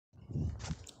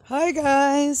Hi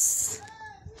guys,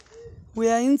 we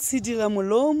are in Tshidi la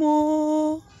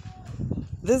Molomo.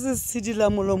 This is Tshidi la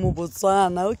Molomo,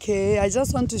 Botswana. Okay, I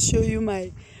just want to show you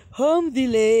my home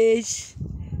village.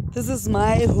 This is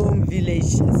my home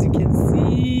village, as you can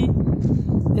see.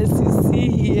 As you see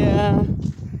here,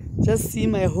 just see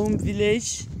my home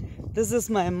village. This is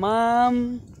my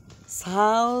mom's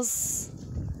house.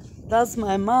 That's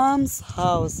my mom's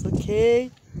house. Okay,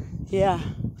 yeah.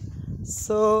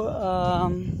 So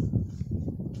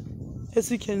as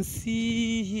you can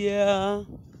see here,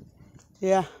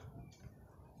 yeah,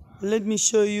 let me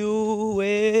show you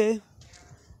where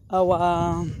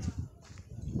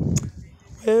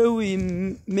we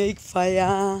make fire.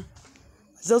 I'm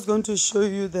just going to show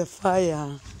you the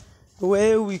fire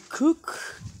where we cook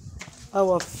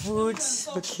our food.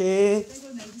 Okay,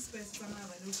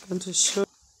 I'm going to show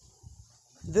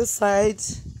this side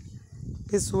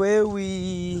is where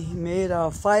we made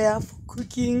our fire for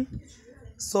cooking.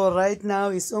 So right now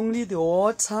it's only the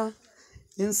water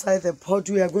inside the pot.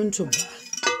 We are going to bath.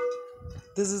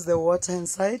 This is the water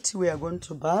inside. We are going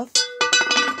to bath.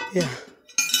 Yeah.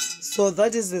 So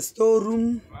that is the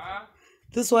storeroom.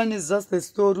 This one is just the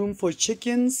storeroom for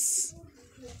chickens.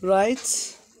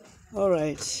 Right? All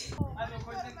right.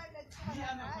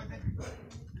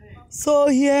 So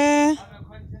here,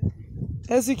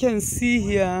 as you can see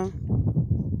here,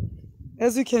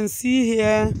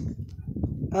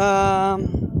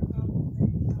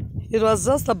 it was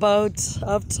just about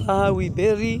after we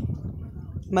bury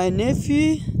my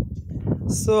nephew.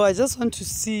 So I just want to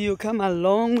see you come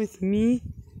along with me.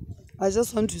 I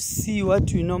just want to see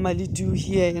what we normally do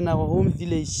here in our home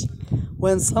village.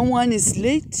 When someone is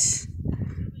late,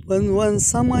 when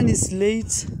someone is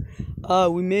late,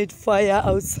 we made fire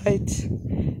outside,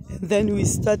 and then we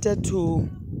started to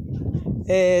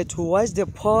wash the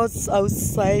pots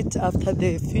outside after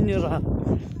the funeral.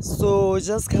 So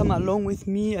just come along with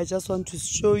me. I just want to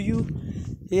show you,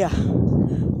 yeah,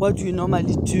 what we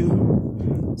normally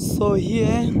do. So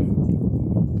here,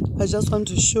 I just want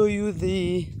to show you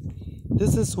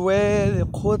this is where the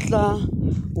kotla,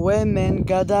 where men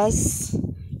gathers.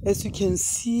 As you can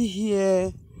see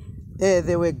here,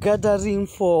 they were gathering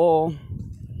for,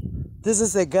 this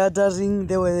is a gathering,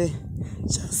 they were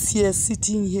just here,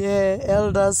 sitting here,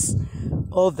 elders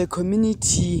of the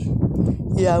community.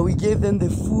 Yeah, we gave them the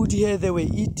food here. They were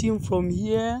eating from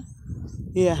here.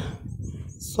 Yeah.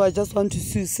 So I just want to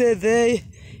say there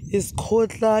is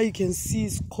Kotla. You can see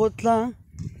it's Kotla.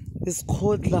 It's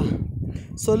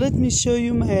Kotla. So let me show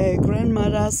you my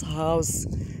grandmother's house.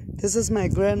 This is my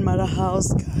grandmother's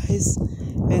house, guys.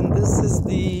 And this is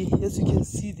as you can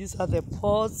see, these are the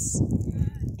pots.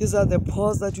 These are the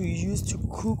pots that we used to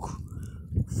cook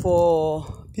for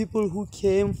people who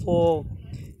came for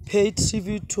paid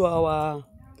tribute to our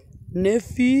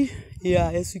nephew. Yeah,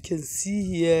 as you can see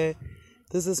here,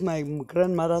 this is my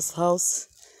grandmother's house,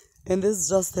 and this is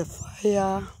just a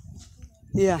fire.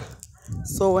 Yeah,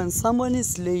 so when someone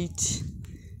is late,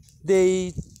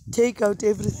 they take out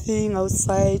everything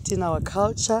outside in our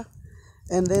culture,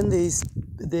 and then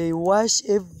they wash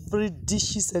every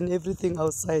dishes and everything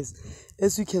outside.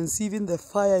 As you can see, even the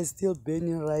fire is still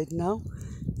burning right now.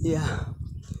 Yeah.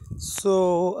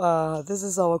 So this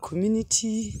is our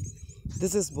community.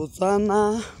 This is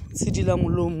Botswana, Tshidi la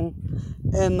Molomo,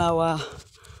 and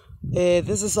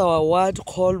this is our ward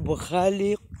called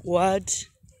Bokhali ward.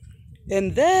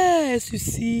 And there, as you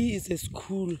see, is a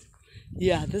school.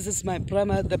 Yeah, this is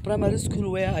the primary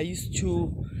school where I used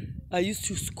to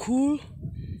school.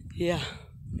 Yeah.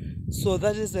 So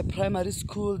that is the primary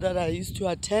school that I used to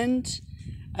attend.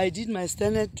 I did my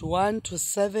standard 1 to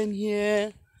 7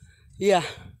 here. Yeah.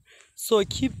 So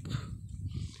keep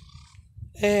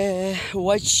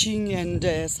watching and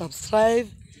subscribe.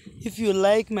 If you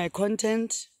like my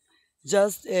content,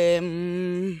 just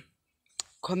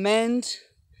comment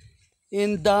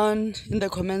down in the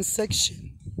comment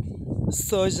section.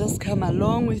 So just come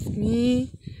along with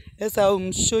me as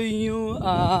I'm showing you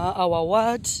our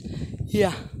ward.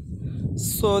 Yeah.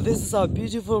 So this is our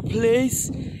beautiful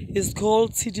place. It's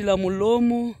called Tshidi la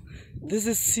Molomo. This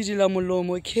is Tshidi la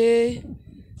Molomo, okay?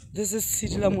 This is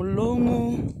Tshidi la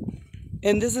Molomo.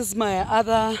 And this is my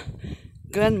other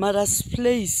grandmother's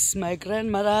place. My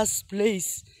grandmother's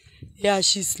place. Yeah,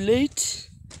 she's late.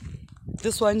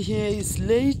 This one here is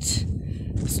late.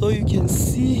 So you can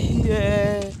see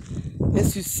here,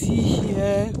 as you see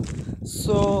here.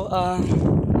 So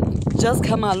just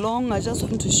come along. I just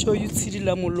want to show you Tshidi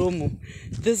la Molomo.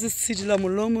 This is Tshidi la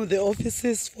Molomo. The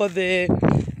offices for there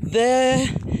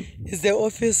is the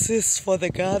offices for the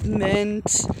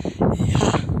government.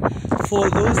 Yeah, for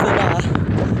those that are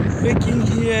working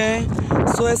here.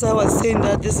 So as I was saying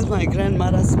that this is my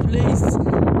grandmother's place.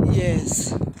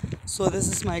 Yes, so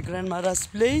this is my grandmother's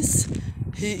place.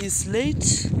 He is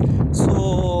late,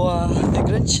 so the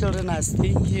grandchildren are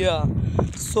staying here.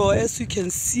 So as you can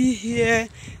see here,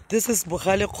 this is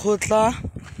Bogale Kotla.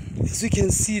 As you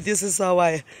can see, this is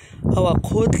our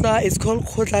Kotla. It's called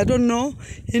Kotla. I don't know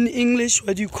in English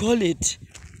what you call it,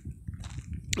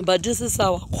 but this is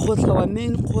our Kotla, our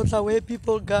main Kotla, where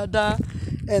people gather,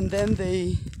 and then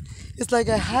it's like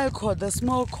a high court, the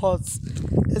small courts.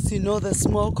 As you know, the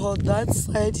small court, that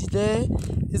side there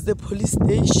is the police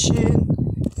station.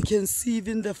 You can see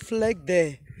even the flag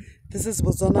there. This is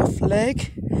Botswana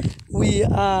flag. We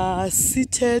are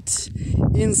seated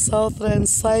in southern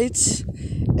side,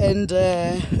 and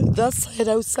that side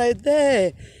outside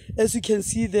there, as you can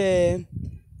see, the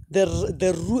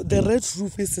red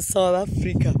roof is South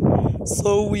Africa.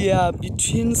 So we are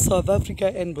between South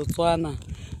Africa and Botswana.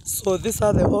 So these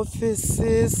are the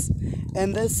offices,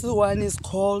 and this one is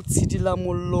called Tshidila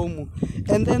Molomo.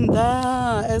 And then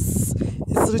there, as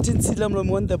it's written Tshidila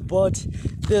Molomo on the board,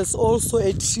 there's also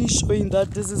a tree showing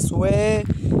that this is where,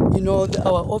 you know,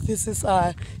 our offices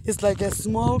are. It's like a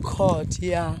small court,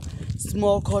 yeah.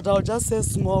 Small court, I'll just say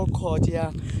small court,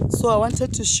 yeah. So I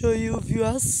wanted to show you,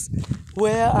 viewers,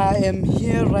 where I am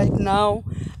here right now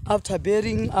after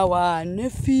burying our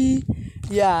nephew.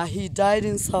 Yeah, he died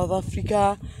in South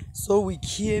Africa, so we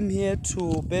came here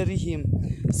to bury him.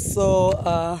 So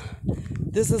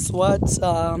this is what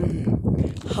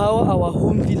how our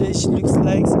home village looks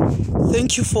like.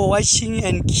 Thank you for watching,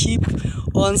 and keep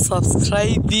on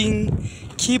subscribing.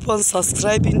 Keep on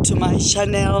subscribing to my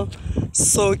channel.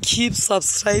 So keep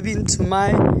subscribing to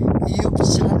my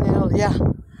YouTube channel. Yeah.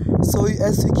 So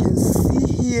as you can see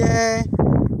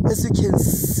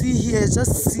here,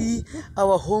 just see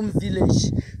our home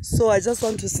village. So I just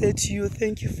want to say to you,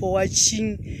 thank you for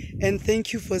watching, and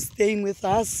thank you for staying with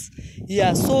us.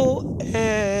 Yeah, so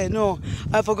no,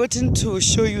 I've forgotten to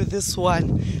show you this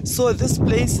one. So this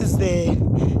place is the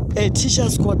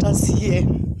teachers' quarters here.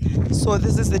 So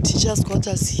this is the teachers'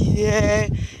 quarters here,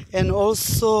 and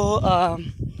also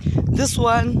this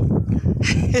one.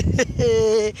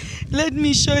 Let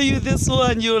me show you this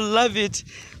one, you'll love it.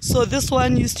 So this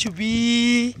one used to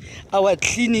be our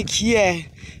clinic here.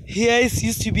 Here it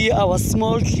used to be our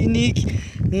small clinic.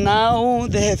 Now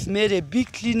they have made a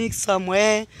big clinic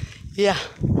somewhere. Yeah,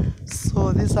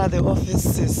 so these are the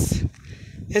offices.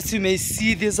 As you may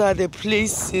see, these are the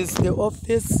places, the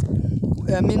office,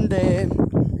 I mean the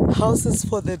houses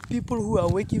for the people who are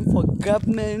working for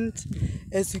government,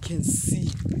 as you can see.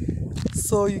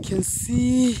 So you can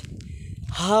see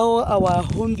how our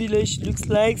home village looks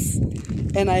like,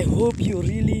 and I hope you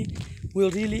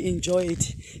will really enjoy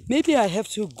it. Maybe I have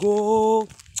to go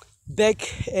back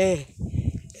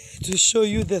to show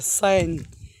you the sign,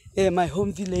 my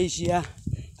home village. Yeah,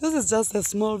 this is just a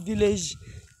small village.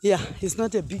 Yeah, it's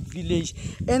not a big village.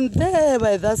 And there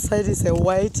by that side is a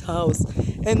white house,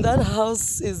 and that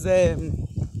house is a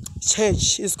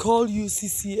church. It's called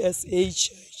UCCSA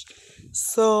Church.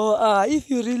 So if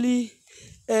you really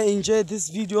enjoyed this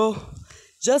video,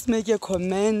 just make a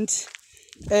comment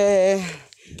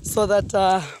so that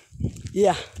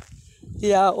yeah,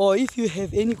 or if you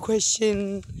have any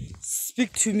question,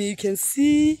 speak to me. You can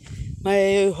see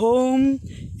my home,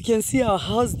 you can see our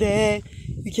house there,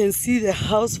 you can see the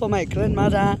house for my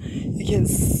grandmother, you can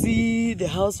see the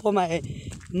house for my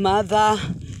mother.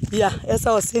 Yeah, as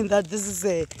I was saying, that this is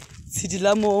a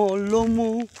Tshidila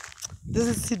Molomo. This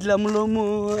is Tshidila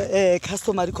Molomo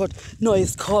customary court. No,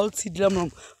 it's called Tshidila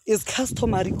Molomo. It's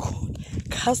customary court.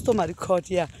 Customary court,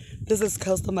 yeah. This is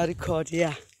customary court,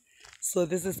 yeah. So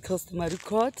this is customary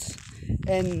court,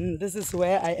 and this is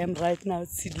where I am right now,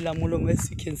 Tshidila Molomo, as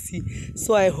you can see.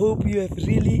 So I hope you have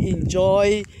really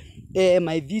enjoyed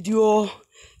my video,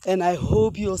 and I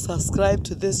hope you'll subscribe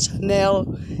to this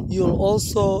channel. You'll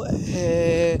also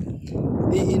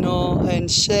you know, and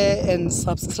share and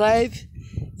subscribe.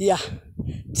 Yeah,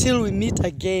 till we meet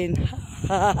again.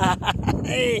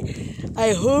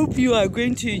 I hope you are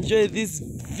going to enjoy this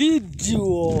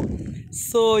video.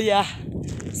 So yeah,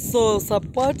 so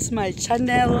support my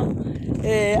channel.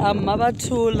 I'm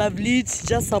Mabatu Lovely.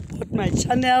 Just support my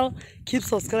channel. Keep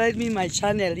subscribing my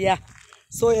channel. Yeah.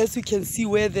 So as you can see,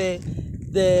 where the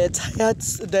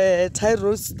tire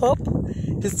road stop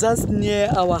is just near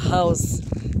our house.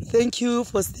 Thank you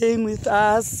for staying with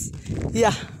us.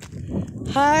 Yeah.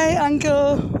 Hi,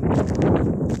 uncle.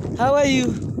 How are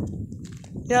you?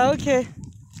 Yeah, okay.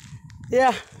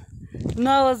 Yeah.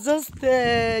 Now I was just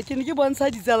can you give one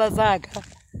side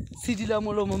Tshidila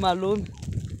Molomo Malone?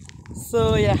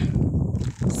 So yeah.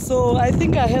 So So I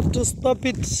think I have to stop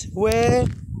it where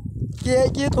yeah,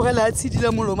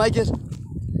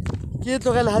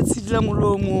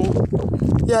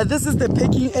 this is the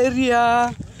packing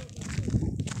area.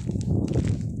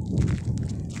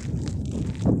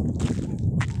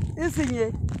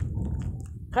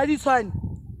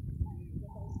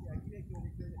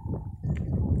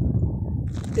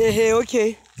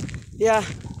 Okay. Yeah.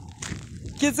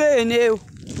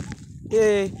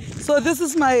 So this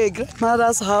is my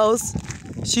grandmother's house.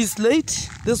 She's late.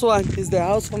 This one is the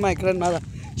house for my grandmother.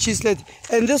 She's late.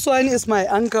 And this one is my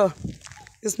uncle.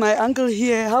 It's my uncle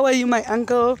here. How are you, my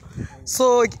uncle?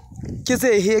 So,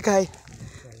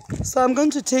 so I'm going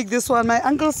to take this one. My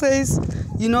uncle says,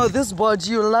 you know, this board,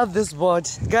 you love this board.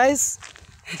 Guys,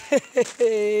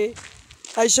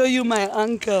 I show you my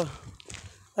uncle.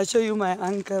 I show you my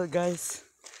uncle, guys.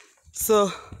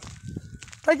 So,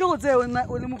 I'm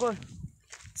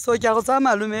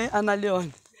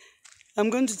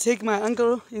going to take my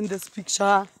uncle in this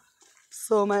picture.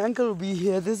 So my uncle will be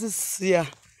here. This is here.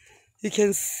 You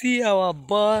can see our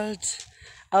board,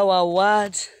 our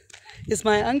ward. Yes,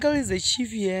 my uncle is the chief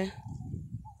here.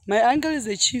 My uncle is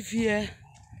the chief here.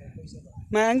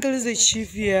 My uncle is the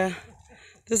chief here.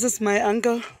 This is my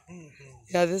uncle.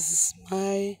 Yeah, this is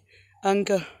my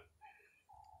uncle.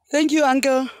 Thank you,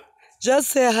 uncle. Just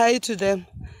say hi to them.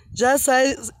 Just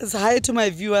say hi to my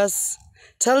viewers.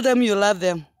 Tell them you love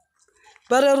them.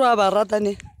 Just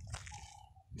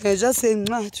say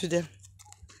mwah to them.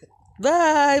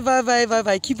 Bye, bye, bye, bye,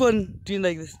 bye. Keep on doing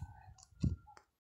like this.